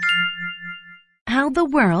How the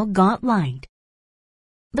world got light.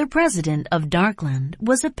 The president of Darkland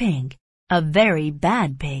was a pig, a very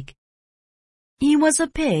bad pig. He was a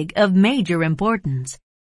pig of major importance.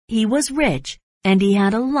 He was rich and he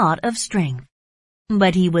had a lot of strength.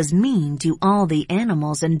 But he was mean to all the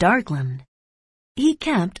animals in Darkland. He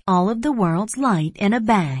kept all of the world's light in a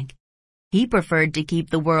bag. He preferred to keep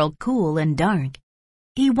the world cool and dark.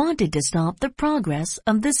 He wanted to stop the progress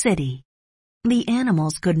of the city. The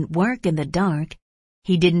animals couldn't work in the dark.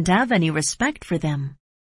 He didn't have any respect for them.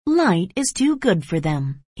 Light is too good for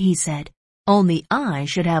them, he said. Only I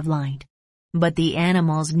should have light. But the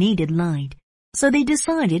animals needed light, so they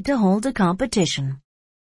decided to hold a competition.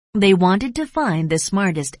 They wanted to find the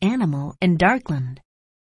smartest animal in Darkland.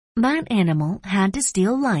 That animal had to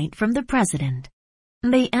steal light from the president.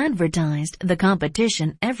 They advertised the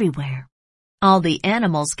competition everywhere. All the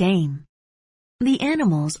animals came. The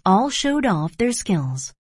animals all showed off their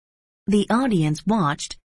skills. The audience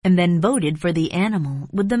watched and then voted for the animal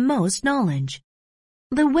with the most knowledge.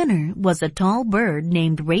 The winner was a tall bird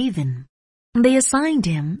named Raven. They assigned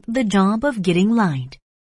him the job of getting light.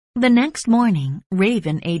 The next morning,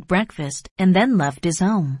 Raven ate breakfast and then left his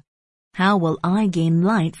home. How will I gain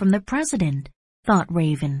light from the president? Thought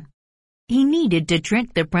Raven. He needed to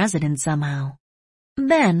trick the president somehow.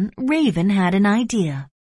 Then Raven had an idea.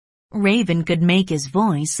 Raven could make his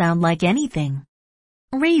voice sound like anything.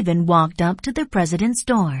 Raven walked up to the president's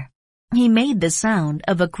door. He made the sound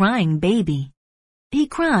of a crying baby. He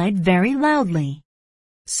cried very loudly.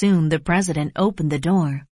 Soon the president opened the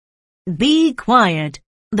door. "Be quiet,"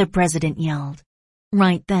 the president yelled.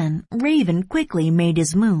 Right then, Raven quickly made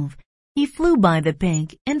his move. He flew by the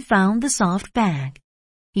pig and found the soft bag.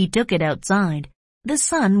 He took it outside. The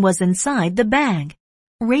sun was inside the bag.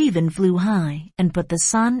 Raven flew high and put the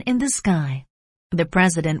sun in the sky. The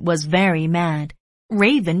president was very mad.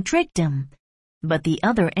 Raven tricked him. But the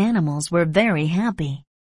other animals were very happy.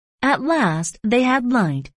 At last they had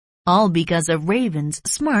light, all because of Raven's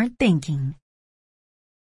smart thinking.